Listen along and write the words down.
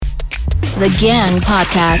The Gang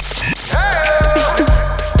Podcast.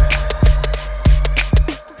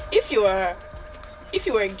 If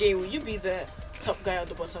you were gay, would you be the top guy or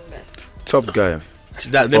the bottom guy? Top guy.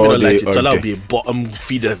 Let me not lie to you. Tola will be a bottom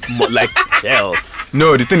feeder like hell.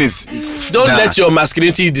 No, the thing is, don't let your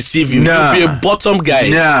masculinity deceive you. Nah. You'll be a bottom guy.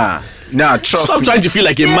 Nah, trust Stop me. trying to feel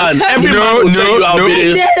like a man. Every man will tell you how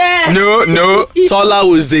big. No. Tola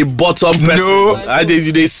was a bottom person. No. Have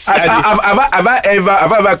I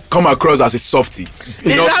ever come across as a softie?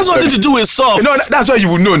 It has nothing to do with soft. No, that's why you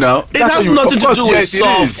would know now. It has nothing to do with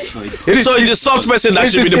soft. It is. So it's the soft person that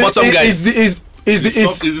should be the bottom guy. Is the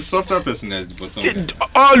softer person that's the bottom guy?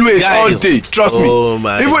 Always, all day. Trust me.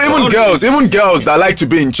 Even girls that like to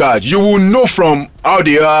be in charge, you will know from how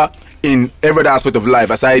they are in every aspect of life,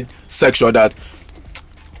 aside sexual. That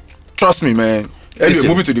trust me, man. Anyway,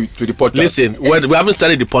 moving to the podcast. Listen, we haven't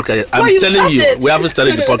started the podcast. I'm telling you, we haven't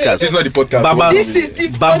started the podcast. This is not the podcast. Baba, This is the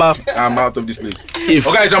Baba. I'm out of this place.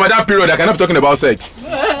 Okay, it's Ramadan period. I cannot be talking about sex.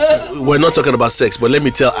 We're not talking about sex, but let me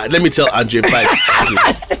tell Andre Pipes.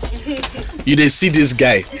 You didn't see this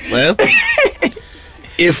guy, man.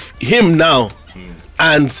 If him now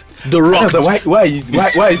and The Rock. Why is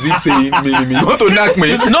he saying me? You want to knock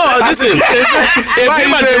me? No, listen. If him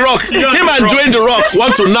and The Rock, him and Dwayne The Rock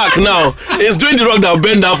want to knock now, it's Dwayne The Rock that will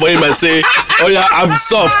bend down for him and say, "Oh yeah, I'm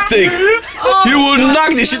soft. Take." He will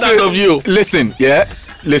knock the shit out of you. Listen.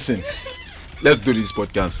 Let's do this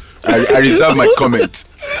podcast. I reserve my comment.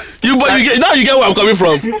 You get where I'm coming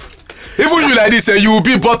from. Even you like this, you will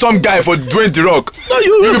be bottom guy for Dwayne The Rock. No,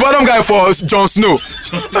 you'll be bottom guy for Jon Snow.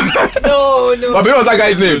 No. But what's that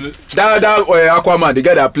guy's name? That Aquaman, the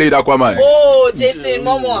guy that played Aquaman. Oh, Jason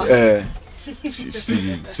Momoa.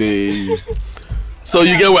 So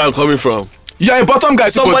you get where I'm coming from. You're a bottom guy.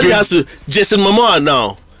 Somebody has to. Jason Momoa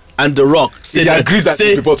now and The Rock. He agrees that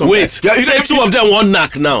he'll be bottom guy. Wait, yeah, say two of them one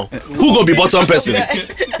knock now. Who gonna be bottom person?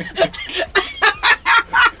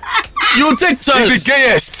 You take turns. He's the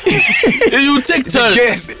gayest. You take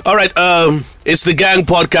turns. All right. It's the Gang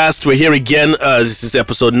Podcast. We're here again. This is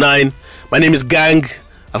episode 9. My name is Gang.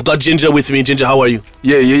 I've got Ginger with me. Ginger, how are you?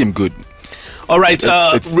 Yeah, I'm good. All right.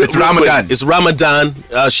 It's Ramadan. It's Ramadan.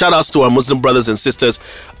 Shout outs to our Muslim brothers and sisters.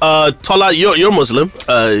 Tola, you're Muslim.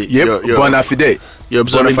 Yep. Bona fide. You're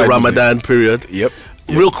observing the Ramadan period. Yep.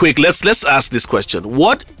 Real quick, let's ask this question.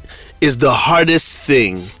 What is the hardest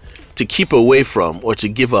thing to keep away from or to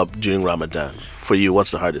give up during Ramadan? For you,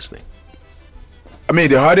 what's the hardest thing? I mean,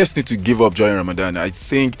 the hardest thing to give up during Ramadan, I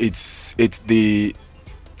think it has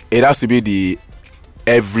to be the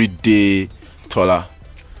everyday Tola.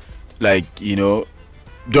 Like,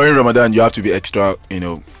 during Ramadan, you have to be extra,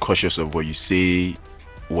 cautious of what you say,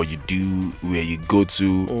 what you do, where you go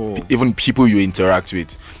to, even people you interact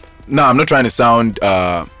with. Now, I'm not trying to sound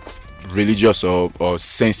religious or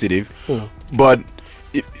sensitive, but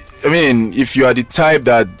if you are the type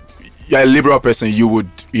that you're a liberal person, you would,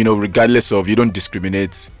 regardless of, you don't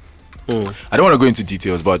discriminate. I don't want to go into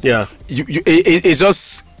details, but it's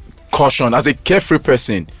just caution. As a carefree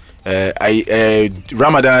person, during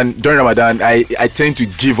Ramadan, I tend to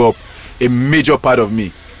give up a major part of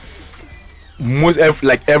me,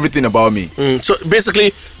 everything about me. So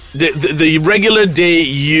basically, the regular day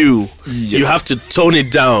you have to tone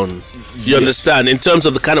it down. You understand, in terms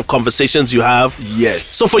of the kind of conversations you have. Yes.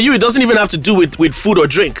 So for you, it doesn't even have to do with food or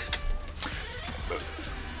drink.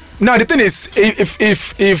 Now the thing is,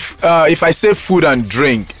 if I say food and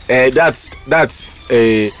drink, it's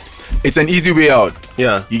an easy way out.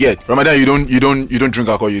 Yeah. You get Ramadan. You don't drink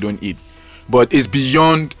alcohol. You don't eat. But it's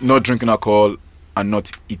beyond not drinking alcohol and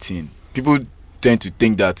not eating. People tend to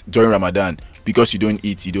think that during Ramadan, because you don't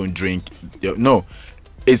eat, you don't drink. No.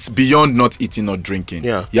 It's beyond not eating, not drinking.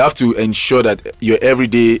 Yeah. You have to ensure that your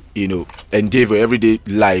everyday, endeavor, everyday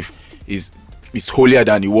life is holier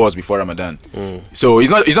than it was before Ramadan. So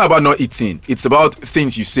it's not about not eating. It's about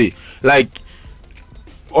things you say. Like,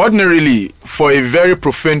 ordinarily, for a very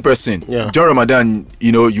profane person, during Ramadan,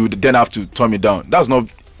 you then have to tone it down. That's not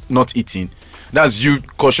eating. That's you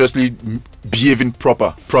cautiously behaving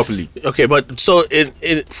properly. Okay, but so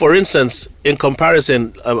for instance, in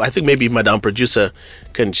comparison, I think maybe Madam Producer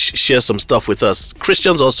can share some stuff with us.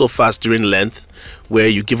 Christians also fast during Lent, where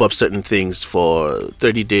you give up certain things for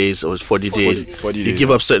 30 days or 40 days. 40 you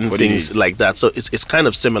give up certain things days. Like that. So it's kind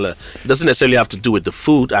of similar. It doesn't necessarily have to do with the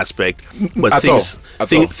food aspect, but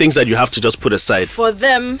things that you have to just put aside. For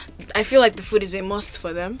them, I feel like the food is a must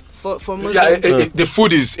for them. For Muslims. The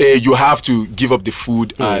food is you have to give up the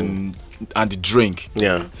food and the drink.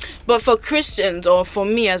 Yeah. But for Christians, or for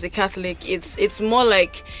me as a Catholic, it's more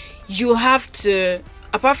like you have to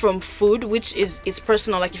apart from food, which is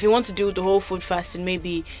personal, like if you want to do the whole food fasting,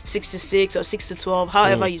 maybe 6 to 6 or 6 to 12,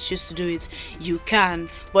 however you choose to do it, you can.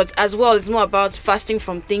 But as well, it's more about fasting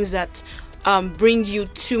from things that bring you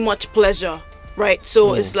too much pleasure, right?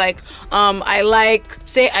 So it's like I like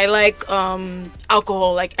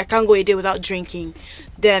alcohol, like I can't go a day without drinking.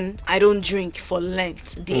 Then I don't drink for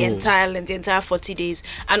Lent, the entire 40 days.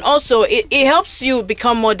 And also, it helps you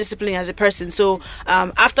become more disciplined as a person. So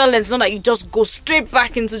after Lent, it's not that you just go straight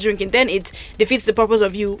back into drinking. Then it defeats the purpose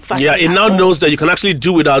of you fasting. Yeah, it now knows that you can actually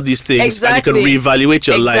do without these things. And you can reevaluate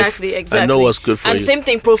your life and know what's good for you. And same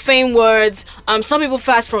thing, profane words. Some people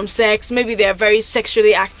fast from sex. Maybe they're very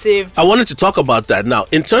sexually active. I wanted to talk about that now.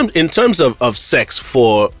 In terms of sex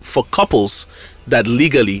for couples that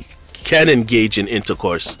legally can engage in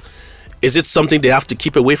intercourse, is it something they have to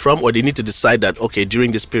keep away from, or they need to decide that, okay,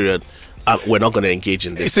 during this period we're not going to engage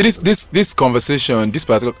in this? So this conversation, this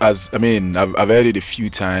particular, I've heard it a few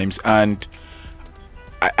times, and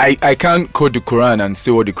I can't quote the Quran and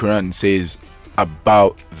say what the Quran says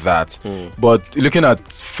about that. But looking at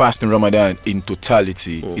fasting Ramadan in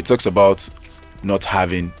totality, it talks about not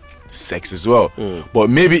having sex as well. But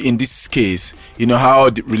maybe in this case, you know how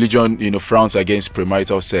the religion, frowns against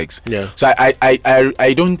premarital sex. Yeah. So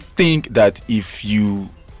I don't think that if you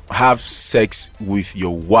have sex with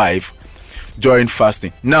your wife during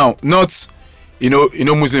fasting, now not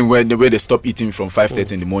Muslim where they stop eating from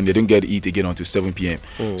 5:30 in the morning, they don't get to eat again until 7 p.m.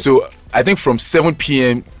 So I think from 7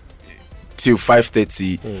 p.m. till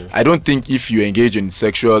 5:30, I don't think if you engage in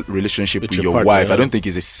sexual relationship with your partner, wife, I don't think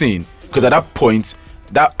it's a sin, because at that point,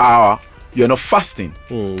 that hour, you're not fasting.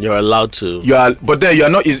 You're allowed to. But then you're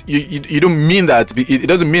not. You don't mean that. It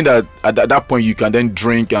doesn't mean that at that point you can then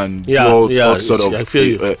drink and do all sort of. I feel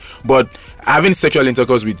you. But having sexual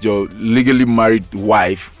intercourse with your legally married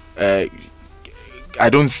wife, I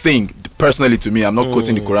don't think. Personally, to me, I'm not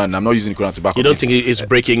quoting the Quran. I'm not using the Quran to back up. You don't think it's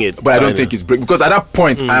breaking it? But I don't think it's breaking, because at that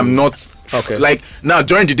point I'm not. Okay. Like now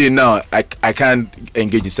during the day now, I can't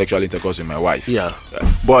engage in sexual intercourse with my wife. Yeah.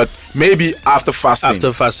 But maybe after fasting.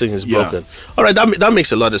 After fasting is broken. All right, that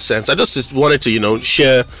makes a lot of sense. I just wanted to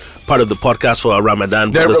share part of the podcast for our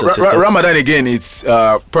Ramadan brothers and sisters. Ramadan again, it's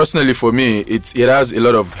personally for me, it has a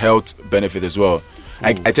lot of health benefit as well.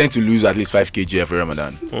 I tend to lose at least 5 kg every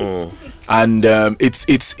Ramadan. And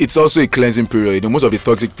it's also a cleansing period. Most of the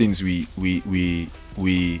toxic things we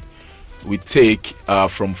take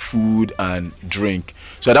from food and drink.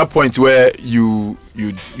 So at that point where you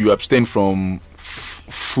abstain from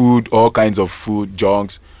food, all kinds of food,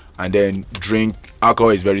 junks, and then drink, alcohol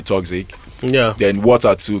is very toxic. Yeah. Then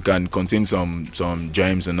water too can contain some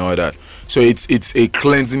germs and all that. So it's a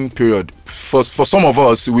cleansing period. For some of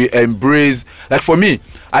us, we embrace, like for me,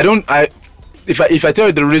 if I tell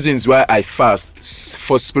you the reasons why I fast,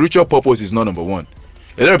 for spiritual purpose is not number one.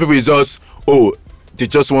 A lot of people is just they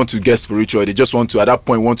just want to get spiritual. They just want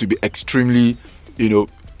to be extremely,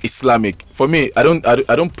 Islamic. For me, I don't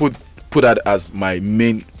put that as my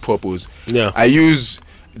main purpose. Yeah. I use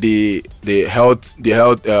the health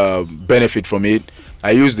benefit from it.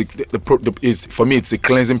 I use for me it's a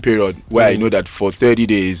cleansing period where I know that for 30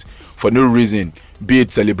 days, for no reason, be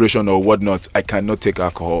it celebration or whatnot, I cannot take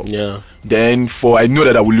alcohol. Yeah. Then I know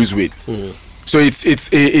that I will lose weight. So it's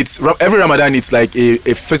every Ramadan it's like a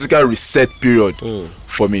physical reset period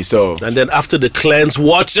for me. So and then after the cleanse,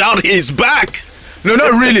 watch out, he's back. No,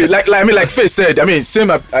 not really. Like Faith said.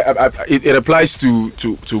 Same. It applies to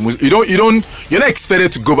you're not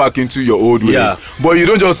expected to go back into your old ways, but you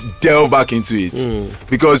don't just delve back into it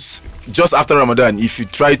because just after Ramadan, if you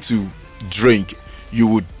try to drink, you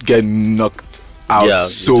would get knocked out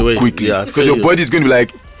so quickly because your body is going to be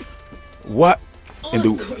like, what?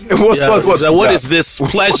 What is this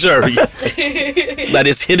pleasure that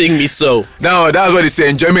is hitting me so? Now that's what they say.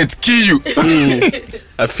 Enjoyment kill you.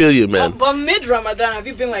 I feel you, man. But mid Ramadan, have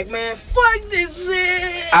you been like, man, fuck this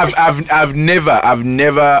shit? I've never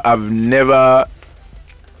mid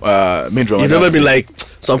Ramadan. You've never been like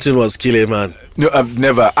something was killing, man. No, I've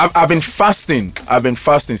never. I've been fasting. I've been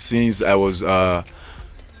fasting since I was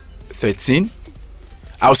 13.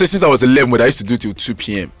 I would say since I was 11, but I used to do till 2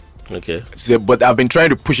 p.m. Okay. So, but I've been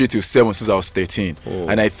trying to push it till 7 since I was 13.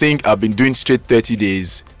 And I think I've been doing straight 30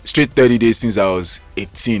 days since I was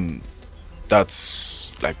 18.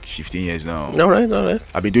 That's like 15 years now. All right.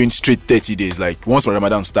 I've been doing straight 30 days. Like once my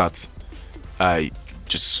Ramadan starts, I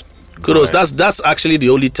just kudos. That's actually the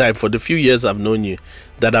only time for the few years I've known you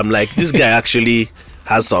that I'm like, this guy actually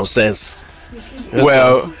has some sense.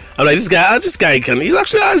 Well, I'm like, this guy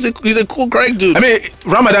he's a cool, correct dude. I mean,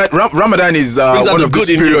 Ramadan is one of those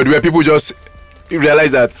period where people just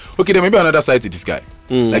realize that, okay, there may be another side to this guy.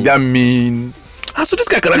 Like that mean So this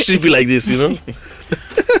guy can actually be like this, you know?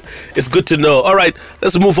 It's good to know. All right,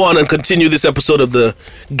 let's move on and continue this episode of the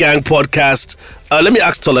Gang Podcast. Let me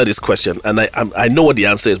ask Tola this question, and I know what the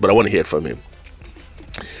answer is, but I want to hear it from him.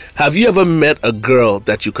 Have you ever met a girl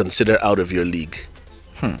that you consider out of your league?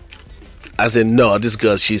 As in, no, this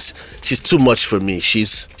girl, she's too much for me.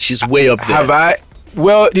 She's way up there. Have I?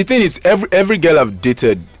 Well, the thing is, every girl I've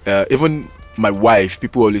dated, even my wife,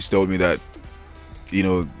 people always tell me that, you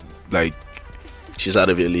know, like, she's out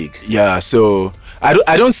of your league. Yeah, so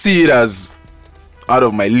I don't see it as out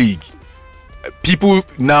of my league. People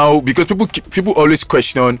now, because people always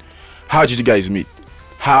question, how did you guys meet?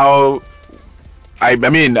 How? I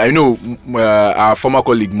mean, I know our former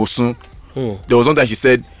colleague Mosun. There was one time she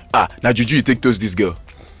said, now Juju, you take toast this girl.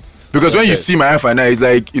 Because when you see my wife and I, it's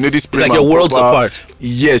like, you know, this. It's like your worlds apart.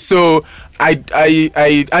 Yeah, so I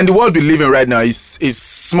and the world we live in right now is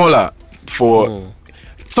smaller for.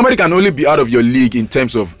 Somebody can only be out of your league in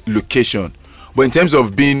terms of location, but in terms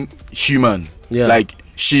of being human, like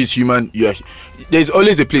she's human, there's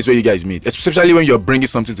always a place where you guys meet, especially when you're bringing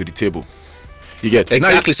something to the table. You get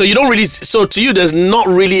exactly. So you don't really. So to you, there's not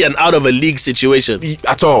really an out of a league situation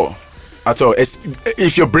at all.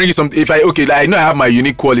 If you're bringing something, I know I have my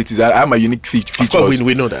unique qualities, I have my unique features. Of course,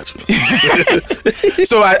 we know that.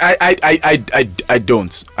 So I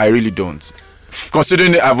don't. I really don't.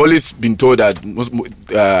 Considering I've always been told that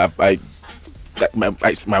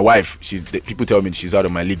my wife, people tell me she's out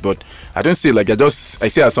of my league, but I don't say it like I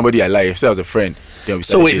say as somebody I like. I say as a friend.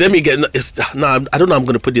 So wait, let me get. I don't know. I'm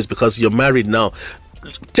going to put this because you're married now.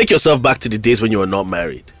 Take yourself back to the days when you were not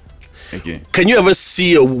married. Okay. Can you ever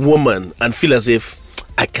see a woman and feel as if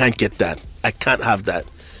I can't get that? I can't have that.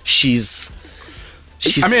 She's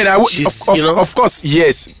I mean, of course,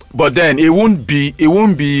 yes, but then it won't be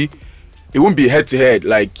head to head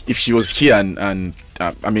like if she was here and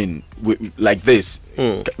I mean like this.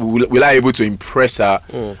 Will I able to impress her?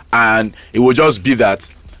 And it will just be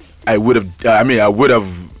that I would have.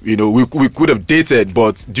 You know, we could have dated,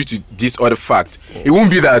 but due to this other fact, it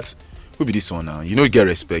won't be that. Who be this one now? You know, get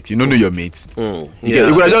respect. You don't know your mates.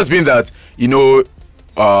 It would have just been that, you know,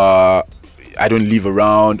 I don't live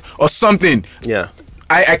around or something. Yeah.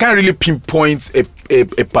 I can't really pinpoint a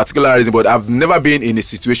particular reason, but I've never been in a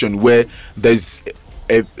situation where there's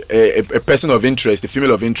a person of interest, a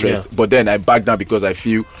female of interest, but then I back down because I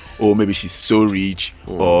feel, maybe she's so rich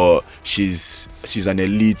or she's an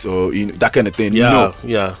elite or that kind of thing. Yeah, no.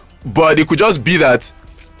 Yeah. But it could just be that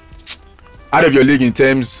out of your league in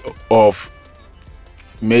terms of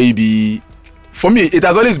maybe, for me, it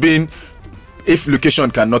has always been if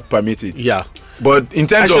location cannot permit it. Yeah. But in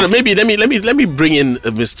terms of maybe let me bring in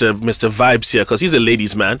Mr. Vibes here because he's a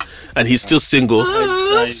ladies' man and he's still single.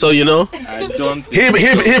 So you know, I don't. He'll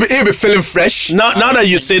be feeling fresh. Now that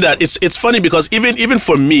you say that, it's funny because even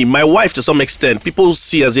for me, my wife to some extent, people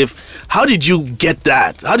see as if, how did you get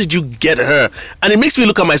that? How did you get her? And it makes me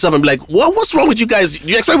look at myself and be like, what's wrong with you guys? Do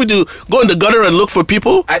you expect me to go in the gutter and look for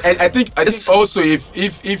people? I think also if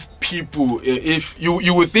people, if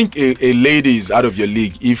you would think a lady is out of your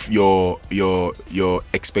league if your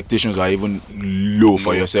expectations are even low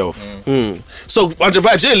for yourself. So on the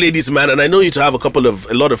Vibes, you're a ladies' man, and I know you to have a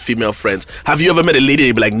lot of female friends. Have you ever met a lady and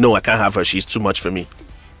you'd be like, no, I can't have her, she's too much for me,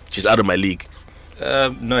 she's out of my league?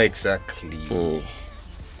 Not exactly.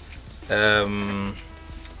 There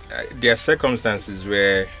are circumstances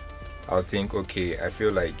where I'll think, okay, I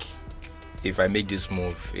feel like if I make this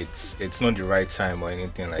move, it's not the right time or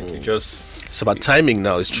anything like it. It's about timing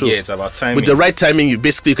now. It's true. Yeah, it's about timing. With the right timing, you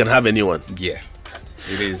can have anyone. Yeah,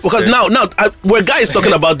 it is. Because now, where guys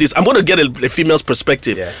talking about this, I'm going to get a female's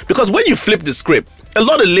perspective. Yeah. Because when you flip the script, a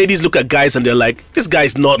lot of ladies look at guys and they're like, this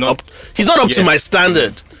guy's not up. He's not up to my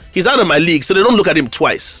standard. He's out of my league, so they don't look at him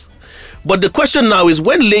twice. But the question now is,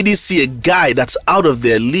 when ladies see a guy that's out of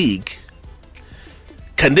their league,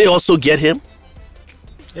 can they also get him?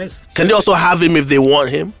 Yes. Can they also have him if they want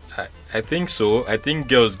him? I think so. I think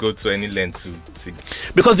girls go to any length to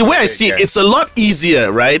because the way I see it, it's a lot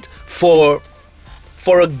easier, right, for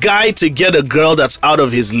a guy to get a girl that's out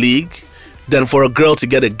of his league than for a girl to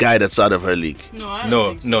get a guy that's out of her league. No. I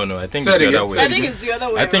think it's the other way. I think it's the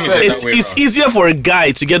other way. It's easier for a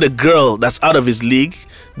guy to get a girl that's out of his league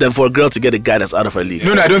than for a girl to get a guy that's out of her league.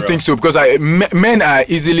 No, I don't think so, because men are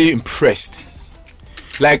easily impressed.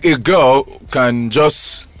 Like a girl can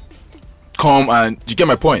just come and, you get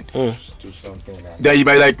my point? Do something like that. You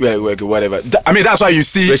might like whatever. I mean, that's why you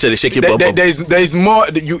see there's more.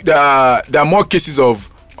 There are more cases of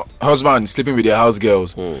husbands sleeping with their house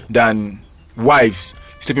girls than wives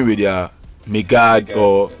sleeping with their megad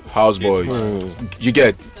or houseboys. You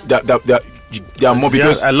get that there are more,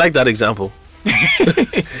 because I like that example.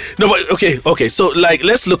 No, but okay. So like,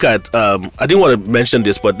 let's look at. I didn't want to mention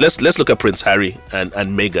this, but let's look at Prince Harry and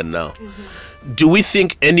Meghan now. Mm-hmm. Do we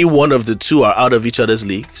think any one of the two are out of each other's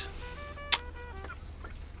leagues?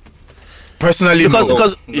 Personally,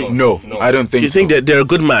 no, I don't think. You think that they're a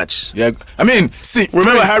good match? Yeah, I mean, see,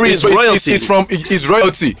 remember Harry is royalty. He's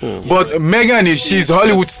royalty, but Meghan she's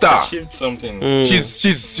Hollywood star. Achieved something.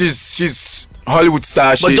 She's Hollywood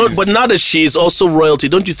star. But now that she's also royalty,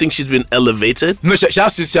 don't you think she's been elevated? No, she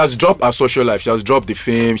has dropped her social life. She has dropped the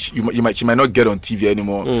fame. She might not get on TV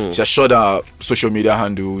anymore. She has shut her social media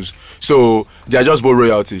handles. So they are just both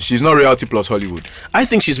royalty. She's not royalty plus Hollywood. I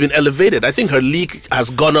think she's been elevated. I think her league has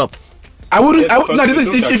gone up.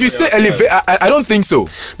 If you say elevate, I don't think so.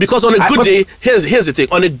 Because on a good day, here's the thing.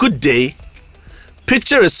 On a good day,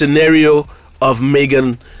 picture a scenario of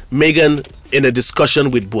Meghan in a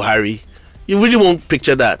discussion with Buhari. You really won't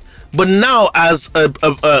picture that. But now, as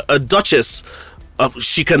a duchess,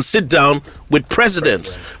 she can sit down with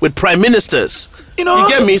presidents, with prime ministers. You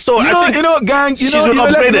get me? So gang.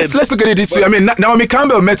 Let's look at it this way. I mean, Naomi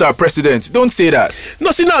Campbell met our president. Don't say that.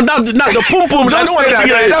 No, see now the pum pum. Don't say that.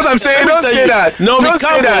 That's what I'm saying. Don't say that. Naomi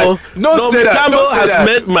Campbell has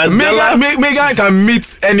met Mandela. Meghan can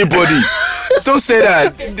meet anybody. Don't say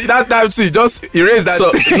that. See, just erase that.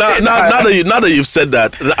 So now that you've said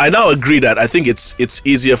that, I now agree that I think it's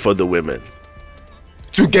easier for the women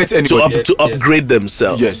to get anybody to upgrade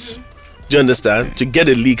themselves. Yes. Do you understand? To get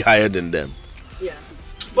a league higher than them. Yeah,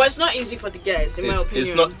 but it's not easy for the guys, in my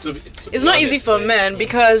opinion. It's not easy for men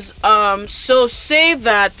because so say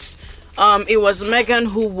that it was Meghan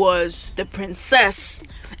who was the princess,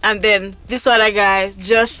 and then this other guy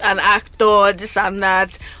just an actor, this and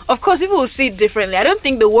that. Of course, people will see it differently. I don't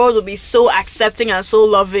think the world will be so accepting and so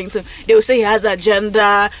loving. They will say he has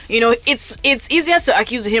agenda. It's easier to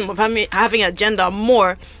accuse him of having agenda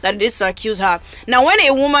more than it is to accuse her. Now, when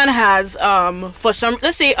a woman has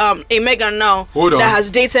let's say a Meghan now that has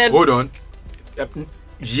dated. Hold on.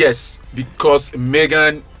 Yes, because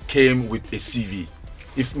Meghan came with a CV.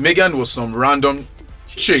 If Meghan was some random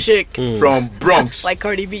chick from Bronx, like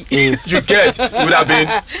Cardi B, you get, it would have been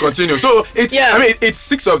continued. So I mean, it's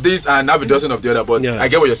 6 of these and have a dozen of the other. But I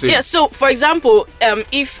get what you're saying. Yeah. So for example,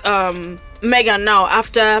 if Meghan now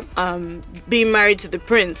after being married to the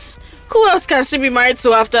prince, who else can she be married to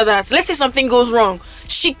after that? Let's say something goes wrong.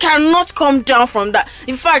 She cannot come down from that.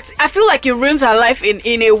 In fact, I feel like it ruins her life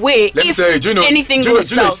in a way. Let me tell you, anything goes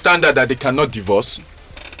do you know south. the standard that they cannot divorce?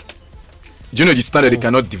 Do you know the standard they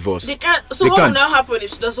cannot divorce? They can't. So what will now happen if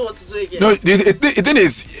she doesn't want to do it again? No, the thing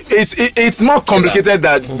is, it's more complicated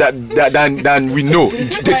than we know.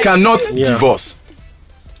 They cannot divorce.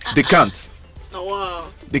 They can't. Oh wow.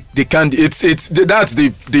 They can't. That's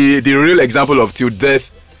the real example of till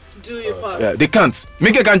death. Do your part. Yeah, they can't.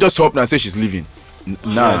 Meghan can't just hop and say she's leaving.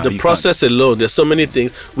 Nah, the process alone. There's so many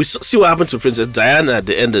things. We see what happened to Princess Diana at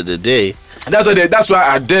the end of the day. That's why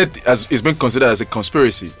her death is being considered as a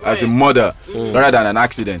conspiracy, as a murder, rather than an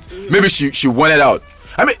accident. Maybe she wanted out.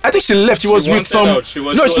 I mean, I think she left. She was with some. She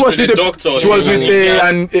was with a doctor. She was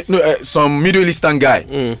with some Middle Eastern guy.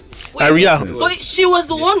 Wait, but she was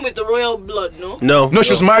the one with the royal blood, no? No,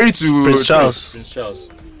 she was married to Prince Charles.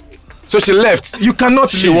 So she left. You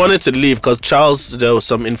cannot leave. She wanted to leave because Charles, there was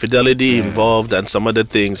some infidelity involved and some other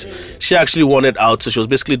things. She actually wanted out, so she was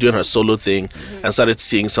basically doing her solo thing and started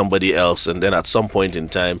seeing somebody else. And then at some point in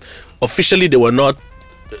time, officially they were not.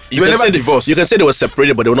 They were never divorced. You can say they were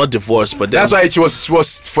separated, but they were not divorced. But that's why she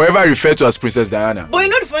was forever referred to as Princess Diana. But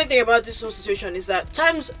the funny thing about this whole situation is that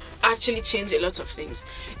times actually change a lot of things.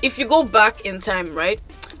 If you go back in time, right,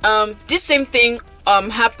 this same thing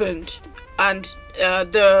happened, and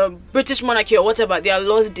the British monarchy or whatever, their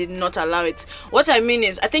laws did not allow it. What I mean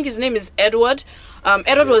is, I think his name is Edward.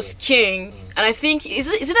 Edward was king, and I think is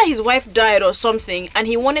it that his wife died or something, and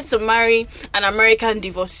he wanted to marry an American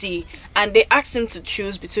divorcee, and they asked him to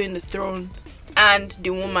choose between the throne and the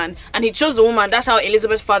woman, and he chose the woman. That's how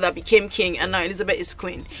Elizabeth's father became king, and now Elizabeth is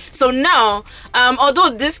queen. So now, although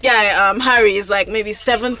this guy Harry is like maybe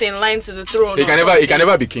 7th in line to the throne, he can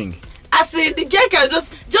never be king. I said the guy can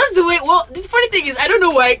just the way. Well, the funny thing is, I don't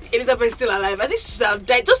know why Elizabeth is still alive. I think she should have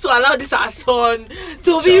died just to allow this her son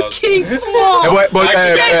to be king small. But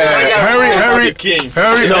Henry,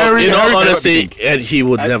 Henry, in all honesty, he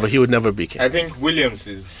would never be king. I think Williams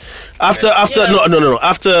is after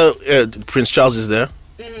Prince Charles is there.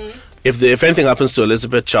 Mm-hmm. If anything happens to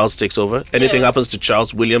Elizabeth, Charles takes over. Anything happens to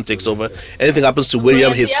Charles, William takes over. Anything happens to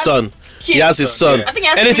William, his son. He has his son. I think he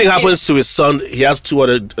has anything happens to his son, he has 2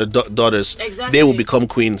 other daughters. Exactly. They will become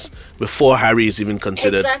queens. before Harry is even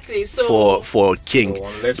considered Exactly. So for king.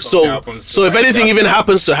 unless So something happens to so if like anything that- even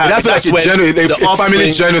happens to Harry, That's like a when a family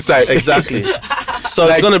offspring- genocide. Exactly. So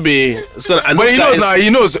it's gonna be and But those he knows guys- now. He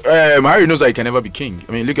knows. Harry knows that he can never be king.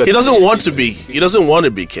 I mean, look at. he doesn't want to be. He doesn't want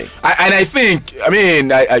to be king. And I think,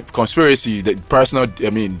 I conspiracy, the personal,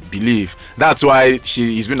 belief. That's why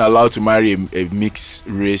he's been allowed to marry a mixed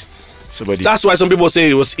race somebody. That's why some people say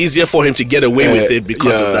it was easier for him to get away with it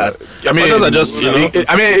because of that. I mean, But those are just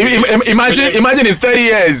imagine in 30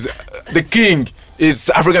 years, the king is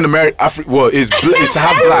African American. Is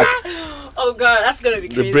half black. oh god, that's gonna be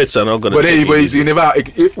The crazy. Brits are not going to But take it easy. you never.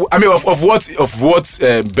 Of what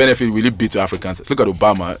benefit will it be to Africans? Look at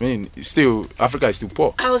Obama. I mean, Africa is still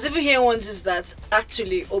poor. I was even hearing one just that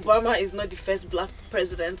actually Obama is not the first black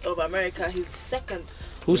president of America. He's the second.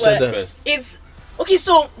 Who said But that? It's okay.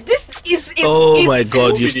 So this is Oh it's, my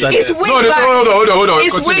God, you started. It's way No, back. hold on.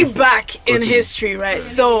 It's Continue. way back in history, right?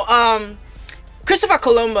 So Christopher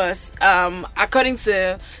Columbus, according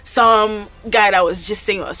to some guy that was just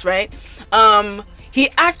saying us, right? He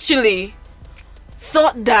actually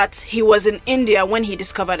thought that he was in India when he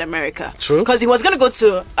discovered America. True. Because he was going to go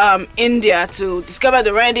to India to discover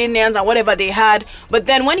the Red Indians and whatever they had. But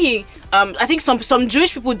then when he, I think some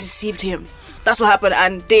Jewish people deceived him. That's what happened.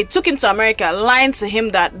 And they took him to America, lying to him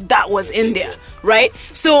that was India, right?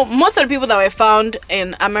 So most of the people that were found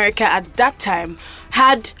in America at that time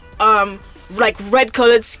had like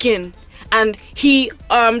red-colored skin. And he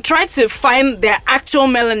tried to find their actual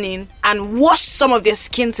melanin and wash some of their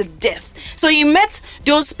skin to death. So he met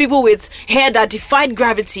those people with hair that defied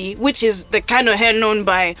gravity, which is the kind of hair known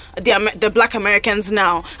by the black Americans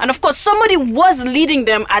now. And of course, somebody was leading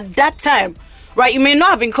them at that time. Right, you may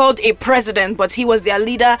not have been called a president, but he was their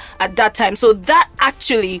leader at that time. So that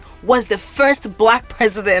actually was the first black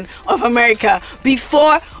president of America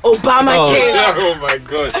before Obama came. Oh my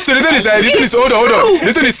god. So the thing is, hold on.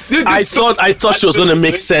 The thing is, this I thought she was going to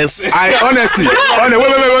make sense. I honestly,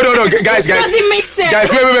 wait, guys, Does it make sense? guys,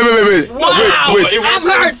 wait, Wow. wait. I've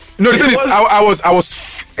heard. No, the thing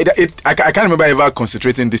is, I can't remember ever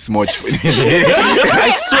concentrating this much. I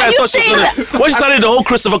swear, I thought she was going to. When she started the whole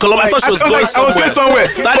Christopher Columbus, I thought she was going I was going somewhere.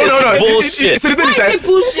 That is bullshit. So the thing is, Why is it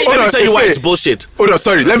bullshit? hold Let on, me tell you why Faye. it's bullshit. Hold on,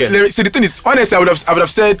 sorry. Let Okay. me see. The thing is, honestly, I would have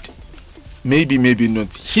said maybe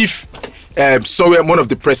not. If somewhere one of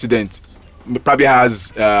the presidents probably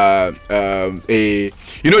has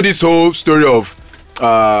this whole story of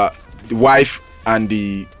the wife and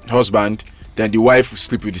the husband, then the wife will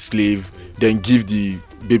sleep with the slave, then give the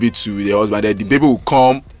baby to the husband, then the baby will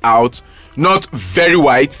come out not very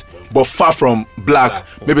white but far from black.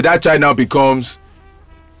 Maybe that child now becomes.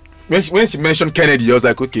 When she mentioned Kennedy, I was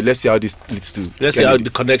like, okay, let's see how this leads to. Let's see how the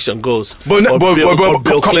connection goes. But Or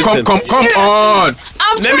Bill Clinton. come on.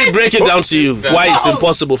 Let me break it down to you why it's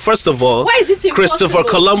impossible. First of all, Why is it impossible? Christopher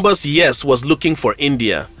Columbus, yes, was looking for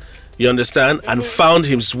India. You understand? And found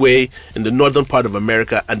his way in the northern part of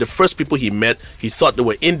America. And the first people he met, he thought they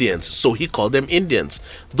were Indians. So he called them Indians.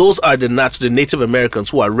 Those are the Native Americans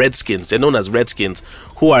who are Redskins. They're known as Redskins,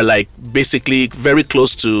 who are like basically very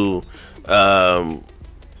close to...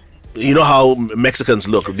 you know how Mexicans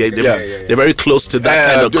look. They're very close to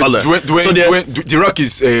that kind of color. The Rock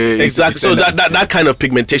is exactly. So that kind of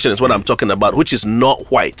pigmentation is what I'm talking about, which is not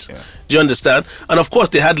white. Yeah. Do you understand? And of course,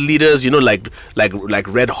 they had leaders, like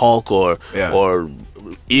Red Hulk or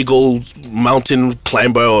Eagle Mountain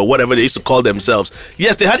Climber or whatever they used to call themselves.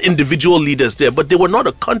 Yes, they had individual leaders there, but they were not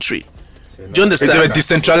a country. Do you understand? They were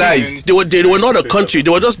decentralized. They were not a country.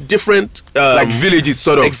 They were just different, like villages,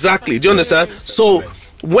 sort of. Exactly. Do you understand? So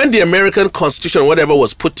when the American Constitution, whatever,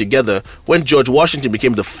 was put together, when George Washington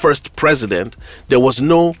became the first president, there was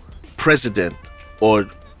no president or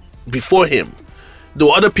before him. There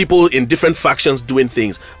were other people in different factions doing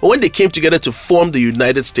things. But when they came together to form the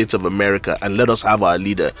United States of America and let us have our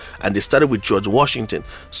leader, and they started with George Washington.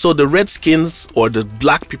 So the Redskins or the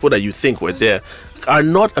black people that you think were there are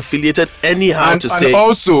not affiliated anyhow to say. And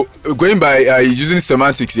also, going by using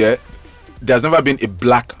semantics here, there's never been a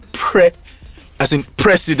black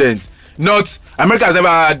president. Not America has never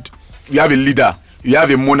had. We have a leader, we have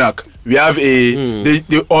a monarch, we have a. They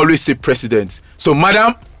always say president. So,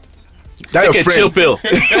 madam, take a chill pill.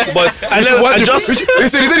 But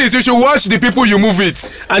the thing is, you should watch the people you move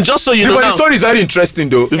with. And just so you know, but the story is very interesting,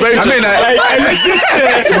 though. It's very interesting.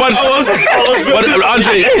 But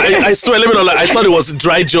Andre, I swear, let me know. I thought it was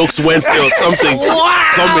Dry Jokes Wednesday or something. Wow.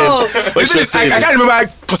 Coming. But I can't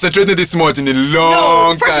remember concentrating this much in a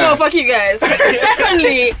long time. First of all, fuck you guys.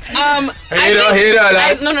 Secondly,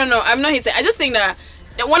 Hater. no, I'm not hating. I just think that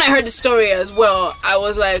when I heard the story as well, I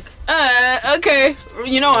was like, okay,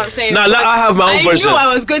 you know what I'm saying. Now I have my own version. I knew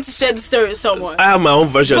I was going to share the story with someone. I have my own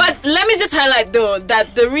version. But let me just highlight though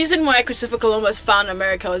that the reason why Christopher Columbus found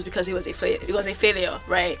America was because he was a failure,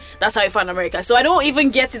 right? That's how he found America. So I don't even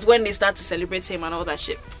get it when they start to celebrate him and all that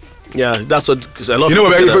shit. Yeah, that's what. Because I love. You know,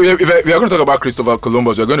 if we are going to talk about Christopher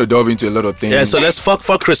Columbus, we're going to delve into a lot of things. Yeah, so let's fuck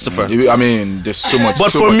Christopher. I mean, there's so much.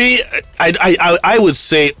 But for me, I would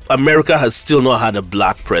say America has still not had a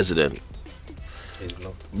black president.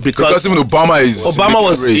 Because even Obama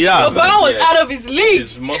was race. Obama was out of his league.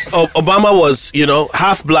 Obama was,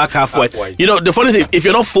 half black, half white. You know, the funny thing, if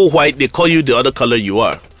you're not full white, they call you the other color you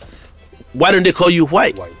are. Why don't they call you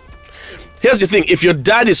white? Here's the thing, if your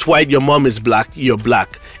dad is white, your mom is black, you're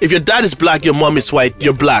black. If your dad is black, your mom is white,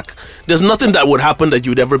 you're black. There's nothing that would happen that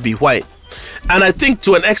you'd ever be white. And I think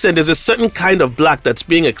to an extent, there's a certain kind of black that's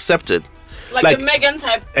being accepted. Like the Megan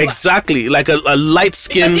type. Exactly, like a light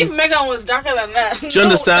skin. Because if Megan was darker than that, do you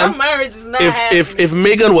understand? That marriage is not if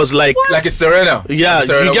Megan was like a Serena. Yeah,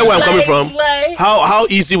 Serena, you get where I'm coming from. Like, how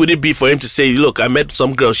easy would it be for him to say, look, I met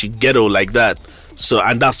some girl, she ghetto like that. So,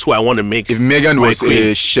 and that's who I want to make. If Megan was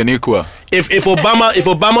a Shaniqua. If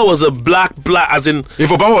Obama was a black, as in. If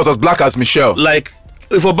Obama was as black as Michelle. Like,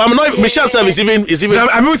 if Obama, Michelle Serve is even.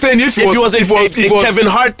 I'm not saying if he was a Kevin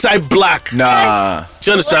Hart type black. Nah.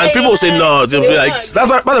 Do you understand? People will say no. They'll be like. That's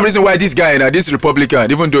the reason why this guy, this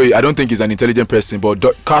Republican, even though I don't think he's an intelligent person, but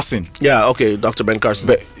Carson. Yeah, okay, Dr. Ben Carson.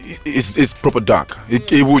 But it's proper dark.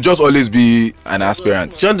 It will just always be an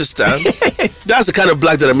aspirant. Do you understand? That's the kind of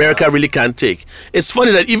black that America really can't take. It's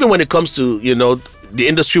funny that even when it comes to, the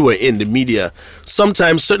industry we're in, the media,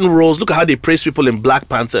 sometimes certain roles, look at how they praise people in Black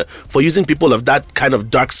Panther for using people of that kind of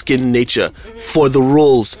dark-skinned nature for the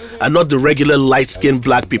roles and not the regular light-skinned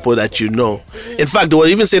black people that you know. In fact, they were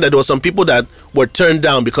even saying that there were some people that were turned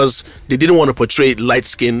down because they didn't want to portray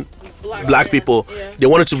light-skinned black people. Yeah. They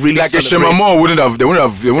wanted to really like Shemamon wouldn't have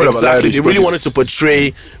exactly. They really wanted to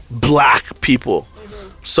portray black people.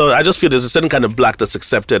 So I just feel there's a certain kind of black that's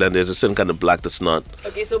accepted and there's a certain kind of black that's not.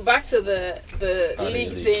 Okay, so back to the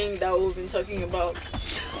league thing that we've been talking about.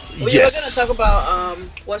 We were going to talk about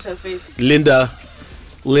what's her face? Linda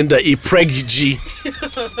E. Preg-G.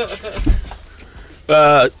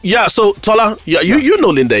 So Tola, you know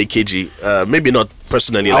Linda EKG. Maybe not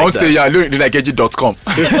personally. I won't say LindaEKG.com.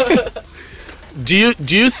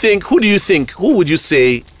 Who would you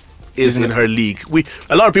say is in her league?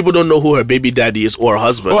 A lot of people don't know who her baby daddy is or her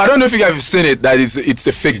husband. Oh, I don't know if you guys have seen it. It's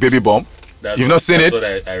a fake baby bomb. You've not seen it?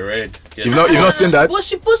 That's what I read. Yes. You've not seen that? But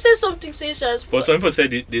she posted something saying she has. But some people said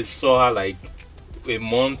they saw her like a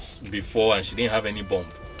month before and she didn't have any bomb.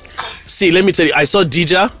 See, let me tell you, I saw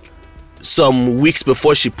Dija some weeks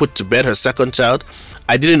before she put to bed her second child.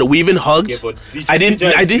 I didn't know. We even hugged. Yeah, but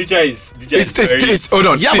Dija is hold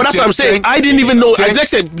on. Yeah, but that's what I'm saying. I didn't even know. Like I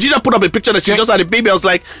said, Dija put up a picture that she just had a baby. I was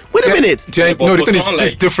like, wait a minute. No, the thing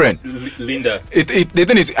is different. Linda. The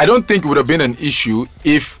thing is, I don't think it would have been an issue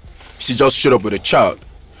if she just showed up with a child,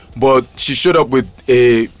 but she showed up with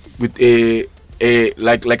a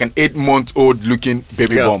like an 8-month-old looking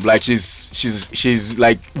baby bomb. Like she's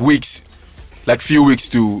like weeks, like few weeks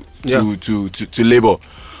to labor.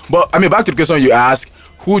 But I mean, back to the question you asked,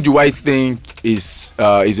 who do I think is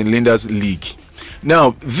in Linda's league?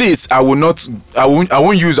 Now, this I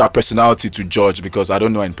won't use her personality to judge because I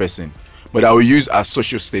don't know her in person, but I will use her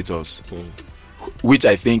social status, which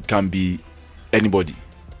I think can be anybody.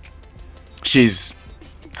 She's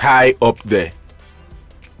high up there.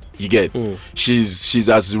 You get? She's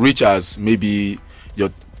as rich as maybe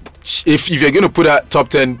if you're going to put her top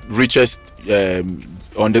 10 richest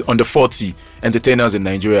on the 40 entertainers in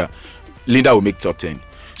Nigeria, Linda will make top 10.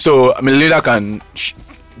 So I mean, Linda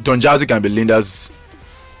Don Jazzy can be Linda's.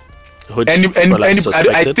 I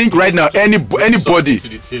think right now anybody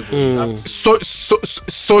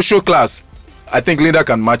social class, I think Linda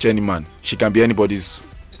can match any man. She can be anybody's.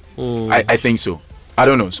 I think so. I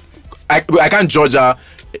don't know. I can't judge her.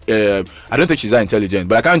 I don't think she's that intelligent,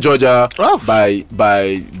 but I can't judge her by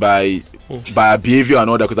her behavior and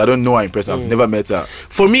all that because I don't know her in person. I've never met her.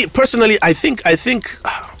 For me personally, I think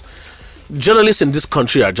journalists in this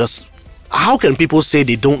country are just. How can people say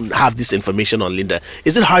they don't have this information on Linda?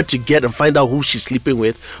 Is it hard to get and find out who she's sleeping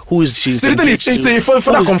with? Who is she? So the thing is,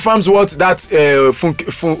 that confirms what that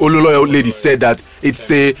Ololo lady said, that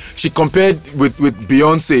she compared with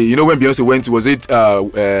Beyonce. You know when Beyonce went, was it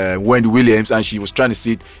Wendy Williams, and she was trying to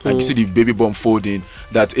sit and you see the baby bomb folding.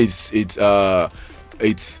 That it's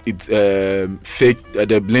fake.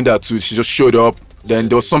 The Linda too. She just showed up. Then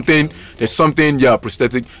there's something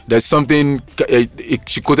prosthetic. There's something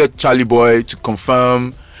she quoted Charlie Boy to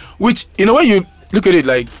confirm, which when you look at it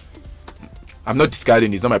like I'm not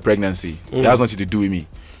discarding. It's not my pregnancy. It has nothing to do with me.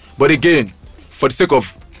 But again, for the sake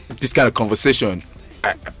of this kind of conversation,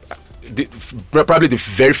 probably the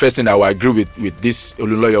very first thing I will agree with this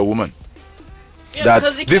Olunloyo woman, that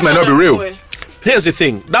this might not be real. Here's the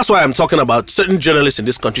thing. That's why I'm talking about certain journalists in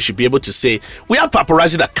this country should be able to say, we have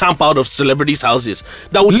paparazzi that camp out of celebrities' houses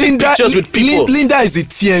that will take pictures with people. Linda is the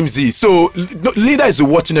TMZ. So Linda is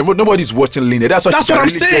watching them. Nobody's watching Linda. That's what I'm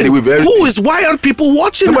saying. Why aren't people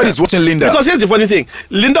watching her? Nobody's watching Linda. Because here's the funny thing.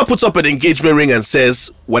 Linda puts up an engagement ring and says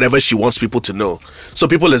whatever she wants people to know. So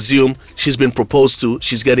people assume she's been proposed to,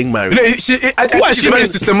 she's getting married. Who has she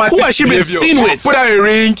been seen with? Put out a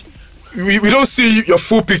ring. We don't see your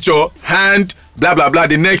full picture, hand, blah blah blah.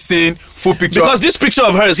 The next thing, full picture. Because this picture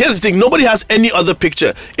of hers, here's the thing: nobody has any other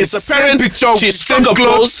picture. It's apparent picture. She struck a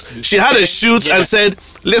pose. She had a shoot and said,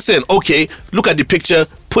 "Listen, okay, look at the picture,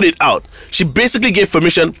 put it out." She basically gave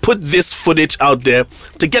permission, put this footage out there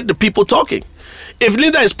to get the people talking. If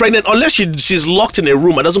Linda is pregnant, unless she's locked in a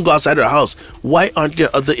room and doesn't go outside her house, why aren't there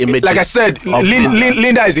other images? Like I said,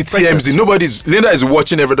 Linda is the TMZ. Linda is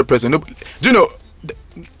watching every other person. Do you know?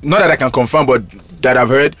 Not that I can confirm, but that I've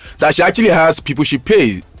heard that she actually has people she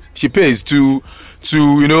pays to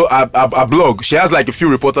a blog. She has like a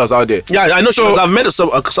few reporters out there. Yeah, I know. I've met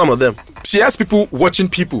some of them. She has people watching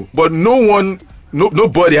people, but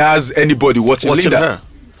nobody has anybody watching Linda. Her.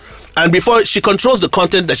 And before she controls the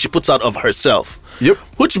content that she puts out of herself. Yep.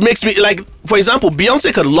 Which makes me like, for example,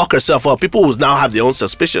 Beyonce can lock herself up. People will now have their own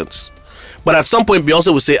suspicions, but at some point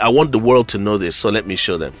Beyonce will say, "I want the world to know this, so let me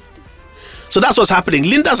show them." So that's what's happening.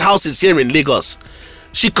 Linda's house is here in Lagos.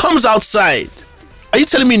 She comes outside. Are you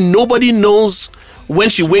telling me nobody knows when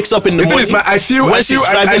she wakes up in the morning? When she's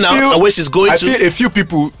driving out and where she's going to? I feel a few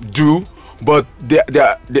people do, but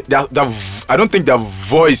I don't think their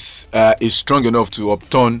voice is strong enough to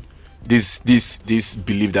upturn this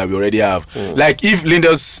belief that we already have. Like if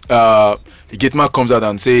Linda's gate man comes out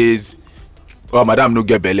and says, "Oh, madam, no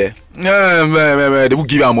get belle." They will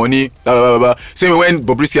give her money. Blah, blah, blah, blah. Same when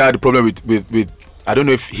Bobrisky had the problem with I don't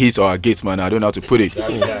know if he's or gate man. I don't know how to put it.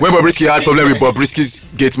 When Bobrisky had problem with Bobrisky's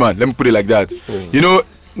gate man, let me put it like that. You know,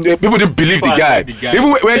 people didn't believe the guy.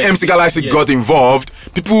 Even when MC Galaxy got involved,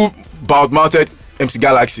 people mouthed MC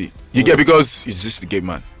Galaxy. You get, because it's just the gate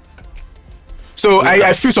man. So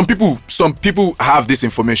I feel some people have this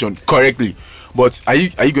information correctly, but are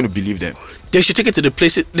you going to believe them? They should take it to the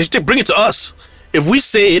place. They should bring it to us. If we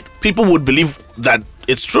say it, people would believe that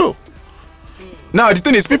it's true. Now the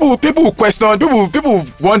thing is, people will question. People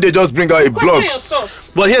one day just bring out a blog.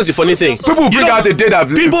 But here's the funny thing: people bring out a day that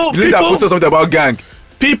Linda posted something about gang.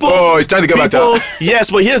 He's trying to get back at.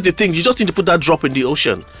 Yes, but here's the thing: you just need to put that drop in the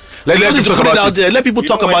ocean. Let people put it out there. Let people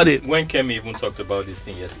talk about it. When Kemi even talked about this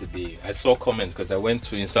thing yesterday, I saw comments because I went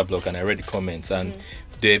to Instablog and I read the comments, and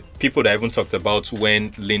the people that even talked about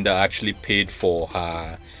when Linda actually paid for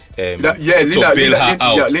her. Linda, to bail her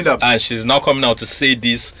out, yeah, Linda. And she's now coming out to say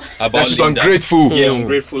this about that she's Linda. Ungrateful. Yeah,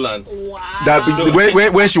 ungrateful, and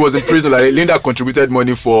that when she was in prison, like Linda contributed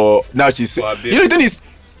money for. Now she's. You know, the thing is,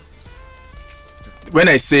 when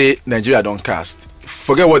I say Nigeria don't cast,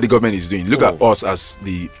 forget what the government is doing. Look at us as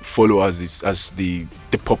the followers, as the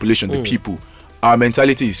population, the people. Our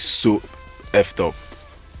mentality is so effed up.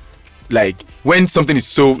 Like when something is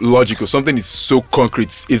so logical, something is so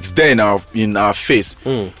concrete, it's there in our face.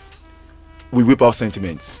 We whip out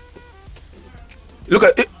sentiments. Look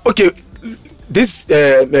at it. Okay, this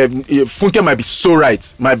Funke might be so right.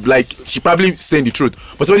 She probably saying the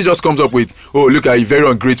truth, but somebody just comes up with, "Oh, look at you, very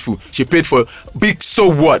ungrateful. She paid for big. So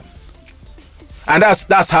what?" And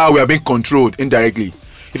that's how we are being controlled indirectly.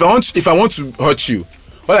 If I want to hurt you,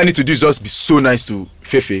 all I need to do is just be so nice to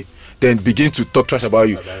Fefe, then begin to talk trash about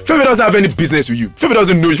you. Fefe doesn't have any business with you. Fefe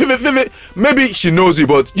doesn't know you. Fefe, maybe she knows you,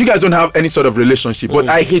 but you guys don't have any sort of relationship. But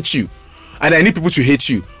I hate you, and I need people to hate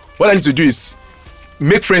you. What I need to do is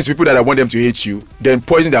make friends with people that I want them to hate you, then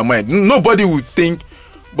poison their mind. Nobody would think,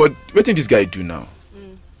 but what did this guy do now?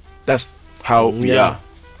 That's how we are.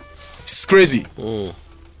 It's crazy.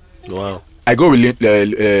 Wow. I go with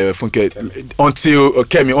Funke until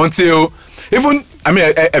Kemi, until even, I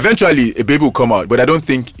mean, eventually a baby will come out, but I don't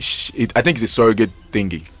think I think it's a surrogate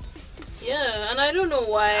thingy. Yeah, and I don't know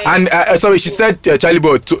why. And sorry, she said Charlie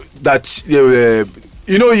Boy that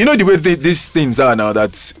you know the way these things are now,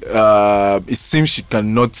 that it seems she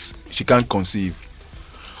can't conceive.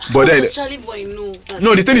 But then Charlie Boy know.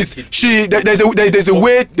 No, the thing is,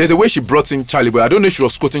 there's a way she brought in Charlie Boy. I don't know if she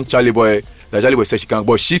was quoting Charlie Boy. That Charlie Boy said she can,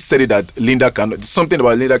 but she said it that Linda can. Something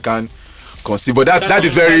about Linda can conceive, but that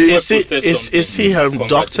is very. Is he her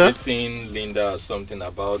doctor? Seeing Linda something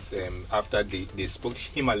about after they spoke,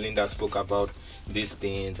 him and Linda spoke about these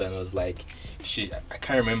things, and I was like, I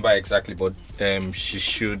can't remember exactly, but she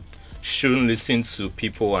shouldn't listen to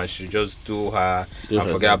people and should just do her and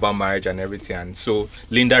forget about marriage and everything. And so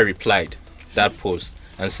Linda replied that post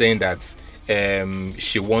and saying that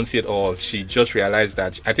she wants it all. She just realized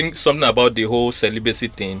that, I think something about the whole celibacy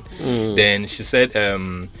thing. Then she said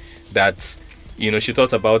that, she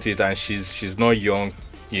thought about it, and she's not young,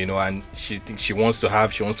 and she thinks she wants to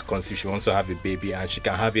conceive, she wants to have a baby, and she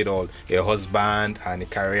can have it all, a husband and a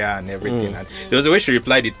career and everything. And there was a way she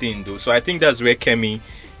replied the thing though. So I think that's where Kemi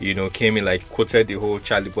came in, like quoted the whole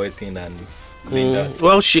Charlie Boy thing and Linda.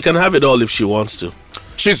 Well, she can have it all if she wants to.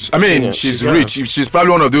 She's rich. She's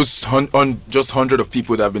probably one of those just 100 of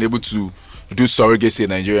people that have been able to do surrogacy in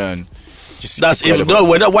Nigeria. And that's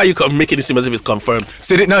why you making it seem as if it's confirmed.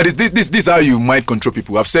 This is how you might control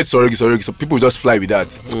people. I've said surrogacy, so people just fly with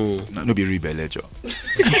that. No be rebel,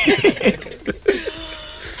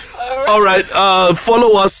 All right,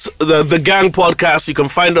 follow us, the Gang Podcast. You can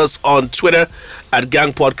find us on Twitter at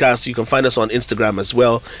Gang Podcast. You can find us on Instagram as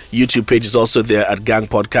well. YouTube page is also there at Gang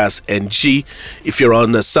Podcast NG. If you're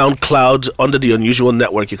on the SoundCloud under the Unusual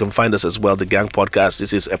Network, you can find us as well, the Gang Podcast.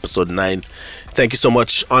 This is episode 9. Thank you so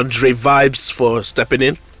much, Andre Vibes, for stepping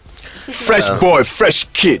in. Fresh boy, fresh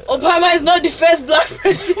kid. Obama is not the first black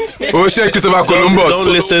president. Christopher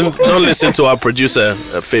Columbus. Don't listen to our producer,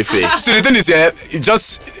 Fefe. So the thing is,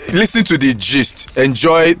 just listen to the gist.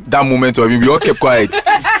 Enjoy that moment of it. We all kept quiet.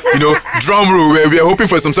 Drum roll where we are hoping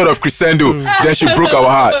for some sort of crescendo. Then she broke our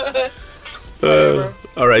heart.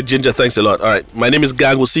 All right, Ginger, thanks a lot. All right, my name is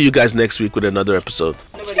Gang. We'll see you guys next week with another episode.